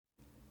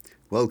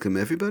Welcome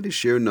everybody,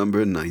 share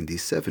number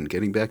 97,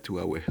 getting back to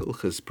our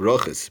Hilchas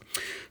Brachas.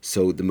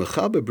 So the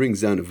Mechaber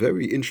brings down a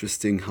very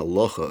interesting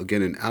halacha.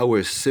 Again, in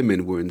our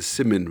Siman, we're in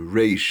Siman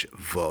Reish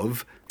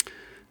Vav.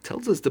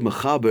 Tells us the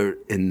Mechaber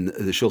in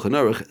the Shulchan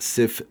Aruch,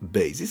 Sif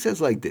Beis. He says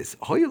like this,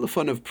 Hoya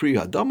lefan of Pri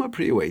Hadama,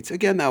 Pri Waits.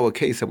 Again, our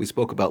case that we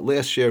spoke about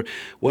last year,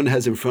 one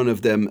has in front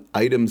of them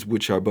items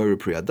which are Bar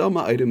Pri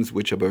Hadama, items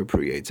which are Bar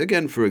Pri Waits.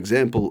 Again, for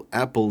example,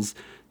 apples,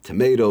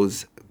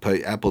 tomatoes.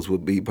 Apples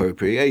would be Bar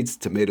Pri Waits,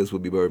 tomatoes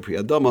would be Bar Pri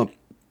Hadama.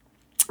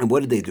 And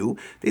what did they do?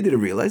 They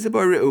didn't realize it. They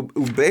made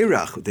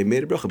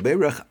a bracha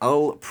beirach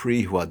al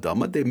pri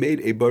hadama. They made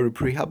a bar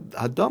pri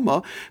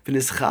hadama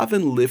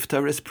v'nischaven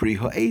liftar es pri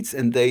ha'etz,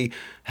 and they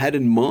had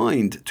in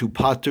mind to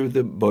pater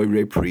the bar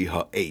pri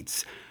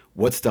ha'etz.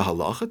 What's the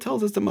halacha?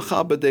 Tells us the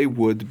Mechaber they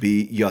would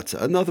be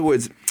yatza. In other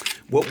words,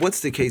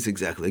 what's the case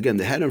exactly? Again,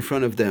 they had in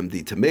front of them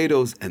the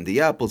tomatoes and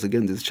the apples.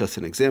 Again, this is just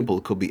an example.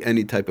 It could be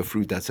any type of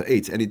fruit that's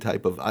eitz, any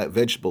type of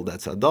vegetable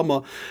that's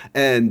adama.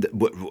 And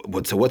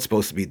so what's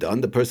supposed to be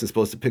done? The person's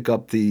supposed to pick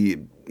up the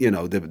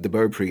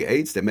bar pri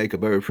eitz. They make a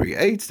bar pri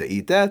eitz. They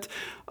eat that,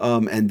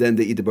 and then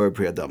they eat the bar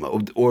pri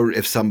adama. Or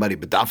if somebody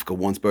bedafka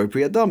wants bar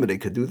pri adama, they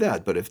could do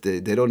that. But if they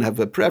don't have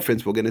a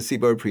preference, we're going to see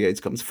bar pri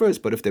eitz comes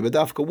first. But if they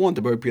bedafka want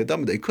the bar pri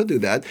adama, they could do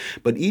that.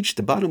 But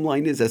the bottom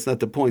line is that's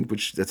not the point.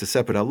 That's a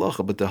separate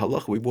halacha. But the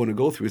halacha we want to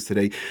go through is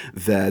today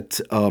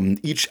that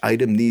each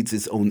item needs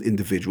its own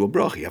individual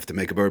bracha. You have to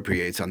make a bar pri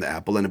eitz on the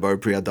apple and a bar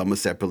pri adama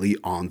separately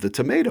on the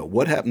tomato.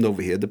 What happened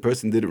over here? The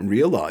person didn't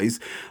realize,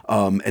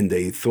 and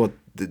they thought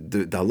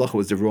the halacha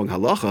was the wrong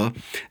halacha,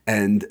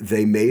 and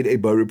they made a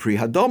bar pri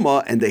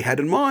hadama, and they had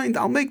in mind,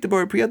 I'll make the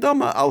bar pri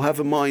hadama, I'll have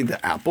in mind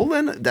the apple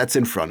and that's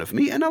in front of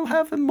me, and I'll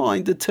have in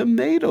mind the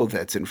tomato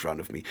that's in front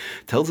of me.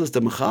 Tells us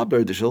the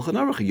Mechaber, the Shulchan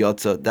Aruch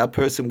Yatza, that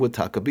person would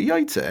taka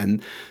b'yaitza,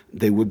 and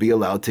they would be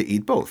allowed to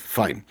eat both.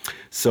 Fine.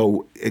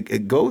 So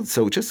it goes.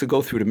 So just to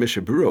go through the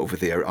Mishnah Berurah over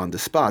there on the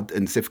spot,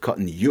 and Sif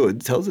Katan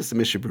Yud tells us the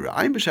Mishnah Berurah.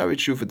 I'm b'sharet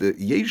shuva the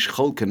yesh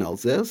cholken al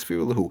zeh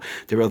sfiru lahu.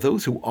 There are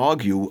those who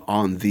argue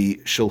on the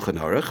Shulchan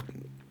Aruch,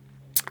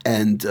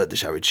 and the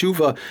Sharet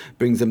Shuva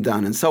brings them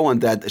down and so on,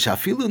 that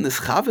shafilu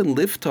nischaven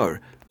liftar,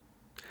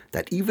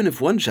 that even if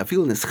one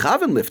shafil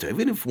nischaven lifter,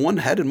 even if one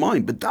had in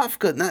mind,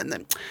 bedafka,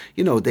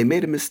 they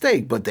made a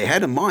mistake, but they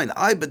had in mind,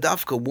 I'm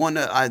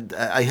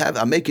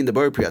making the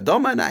bar pri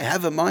hadama, and I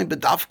have in mind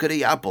bedafka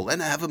the apple,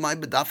 and I have in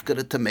mind bedafka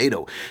the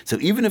tomato. So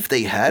even if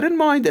they had in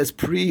mind as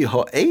pri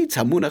ha'etz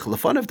hamunach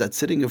lefanov, that's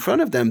sitting in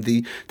front of them,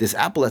 this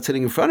apple that's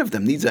sitting in front of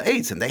them needs a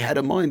eitz, and they had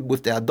in mind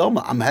with the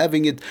hadama, I'm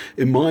having it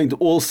in mind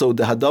also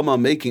the hadama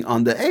I'm making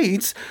on the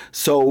eitz,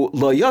 so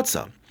lo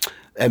yatza.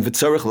 And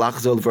v'tzarich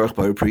lachzol v'rach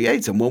bar pri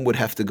eitz, and one would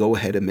have to go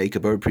ahead and make a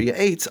bar pri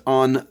eitz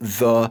on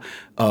the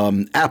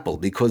apple,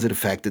 because of the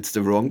fact it's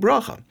the wrong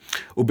bracha.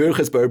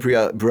 Uberches bar pri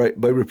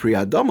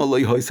hadama lo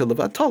yhoisel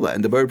levatala,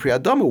 and the bar pri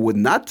hadama would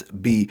not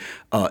be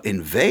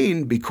in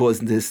vain,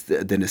 because the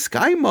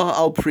niskaima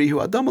al pri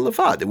hadama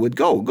levad. It would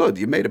go good.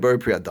 You made a bar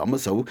pri hadama,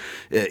 so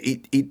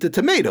eat the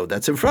tomato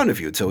that's in front of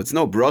you. So it's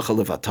no bracha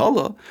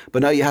levatala,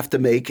 but now you have to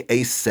make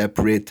a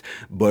separate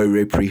bar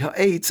pri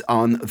ha'etz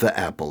on the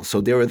apple. So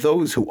there are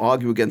those who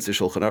argue against the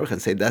Shulchan Aruch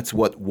and say that's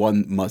what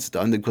one must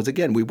do. Because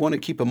again, we want to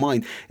keep in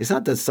mind, it's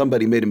not that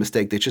somebody made a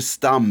mistake, they just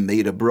stam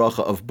made a bracha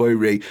of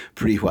boirei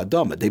pri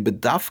hadama. They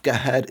bedafka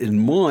had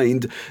in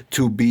mind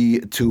to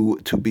be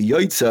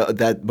yoitza,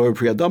 that boirei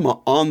pri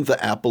hadama, on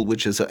the apple,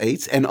 which is a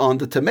eitz, and on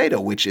the tomato,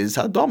 which is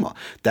hadama.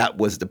 That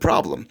was the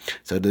problem.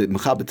 So the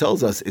Mechaber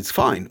tells us it's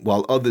fine,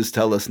 while others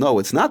tell us no,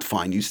 it's not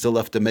fine. You still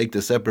have to make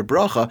the separate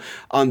bracha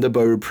on the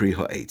boirei pri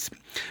ha'etz.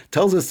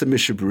 Tells us the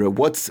Mishnah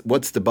Berurah,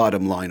 what's the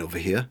bottom line over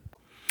here?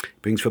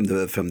 Brings from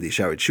the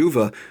Sharet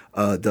Shuva,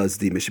 does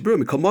the Mishnah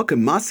Berurah,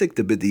 Mikolmakim masik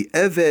the b'di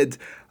eved.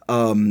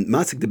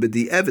 Masik the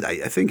b'di eved.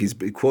 I think he's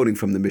quoting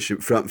from the Mishnah,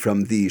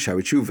 from the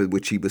Sharet Shuva,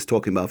 which he was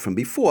talking about from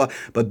before.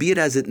 But be it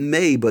as it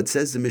may, but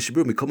says the Mishnah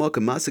Berurah,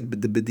 Mikolmakim masik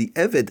the b'di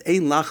eved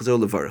ein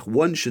lachzor levarich.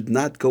 One should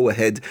not go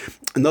ahead.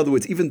 In other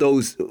words, even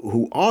those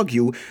who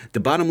argue, the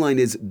bottom line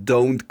is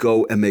don't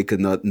go and make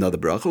another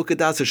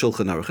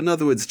bracha. In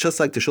other words, just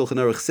like the Shulchan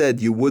Aruch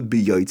said, you would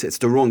be yoitz. It's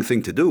the wrong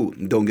thing to do.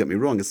 Don't get me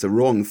wrong. It's the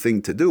wrong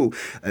thing to do,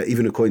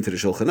 even according to the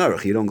Shulchan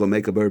Aruch. You don't go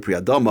make a bar pri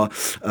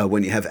hadama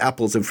when you have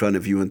apples in front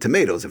of you and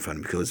tomatoes in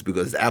front of you,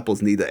 because the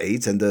apples need the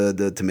eitz and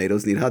the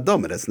tomatoes need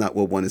hadama. That's not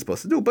what one is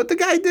supposed to do. But the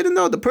guy didn't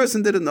know. The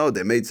person didn't know.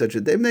 They made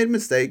a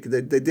mistake.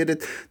 They did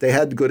it. They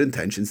had good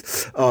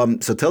intentions.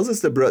 So tells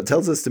us the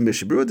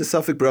Mishnah Berurah, the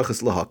suffix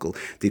brachas lahakol.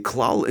 The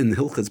klal in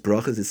Hilchas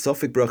brachas is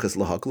suffix brachas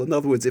lahakol. In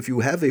other words, if you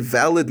have a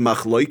valid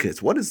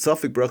machloikis, what does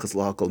suffix brachas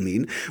lahakol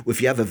mean?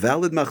 If you have a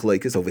valid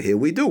machloikis, over here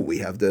we do. We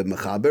have the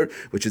Mechaber,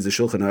 which is the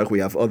Shulchan Aruch. We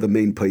have other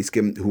main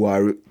poskim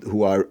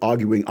who are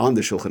arguing on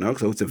the Shulchan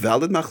Aruch. So it's a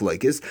valid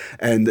machloikis,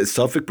 and the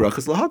suffix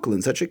brachas lahakol.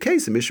 In such a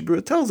case, the Mishnah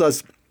Berurah tells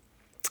us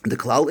The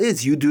klal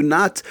is you do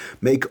not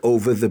make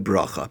over the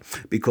bracha,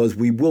 because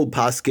we will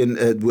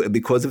paskin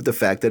because of the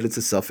fact that it's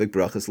a suffix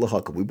brachas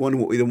lahaka. We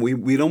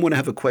don't want to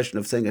have a question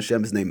of saying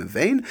Hashem's name in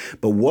vain.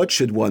 But what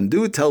should one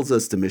do? It tells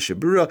us the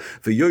Mishabura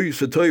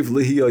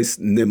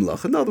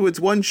nimlach. In other words,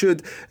 one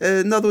should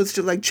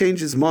like change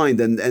his mind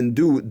and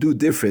do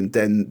different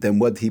than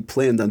what he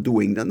planned on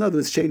doing. In other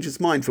words, change his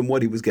mind from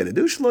what he was going to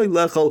do. Shloi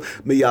lechal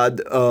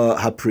miyad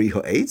hapri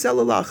ha'etz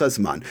elalachas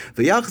man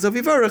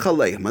v'yachzav yivarech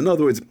aleihim. In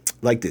other words,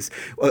 like this.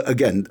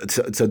 Again,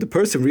 so the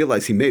person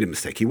realized he made a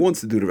mistake. He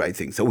wants to do the right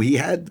thing. So he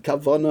had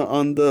kavana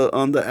on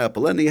the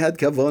apple and he had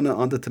kavana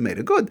on the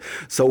tomato. Good.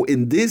 So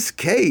in this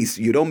case,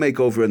 you don't make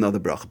over another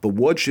bracha. But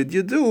what should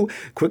you do?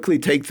 Quickly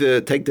take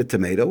the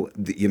tomato.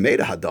 You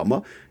made a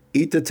hadama.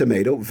 Eat the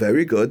tomato,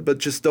 very good, but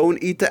just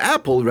don't eat the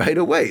apple right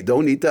away.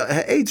 Don't eat the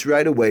ha'etz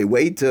right away.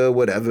 Wait,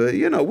 whatever,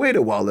 wait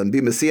a while and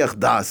be mesiach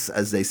das,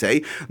 as they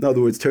say. In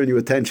other words, turn your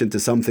attention to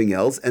something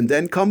else and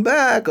then come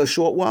back a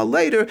short while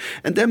later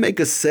and then make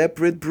a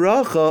separate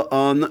bracha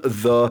on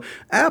the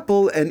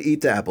apple and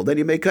eat the apple. Then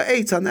you make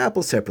ha'etz on the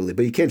apple separately,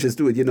 but you can't just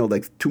do it,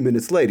 like 2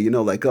 minutes later,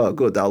 like, oh,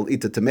 good, I'll eat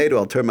the tomato,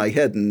 I'll turn my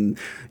head and,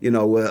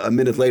 a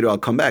minute later I'll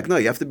come back. No,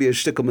 you have to be a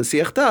shtickle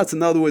mesiach das.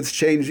 In other words,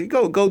 change,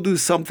 go do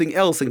something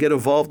else and get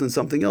involved in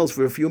something else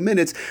for a few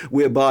minutes,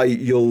 whereby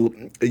you'll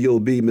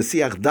be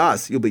mesiach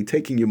das, you'll be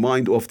taking your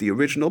mind off the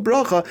original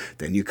bracha.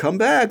 Then you come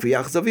back.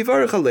 V'yachzav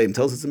yivarech aleim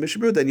tells us in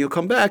Mishabur. Then you'll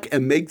come back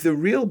and make the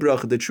real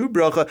bracha, the true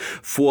bracha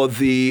for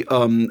the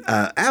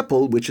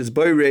apple, which is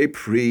boirei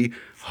pri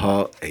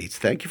ha'etz.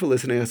 Thank you for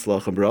listening.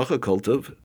 Hatzlacha bracha, kol tov.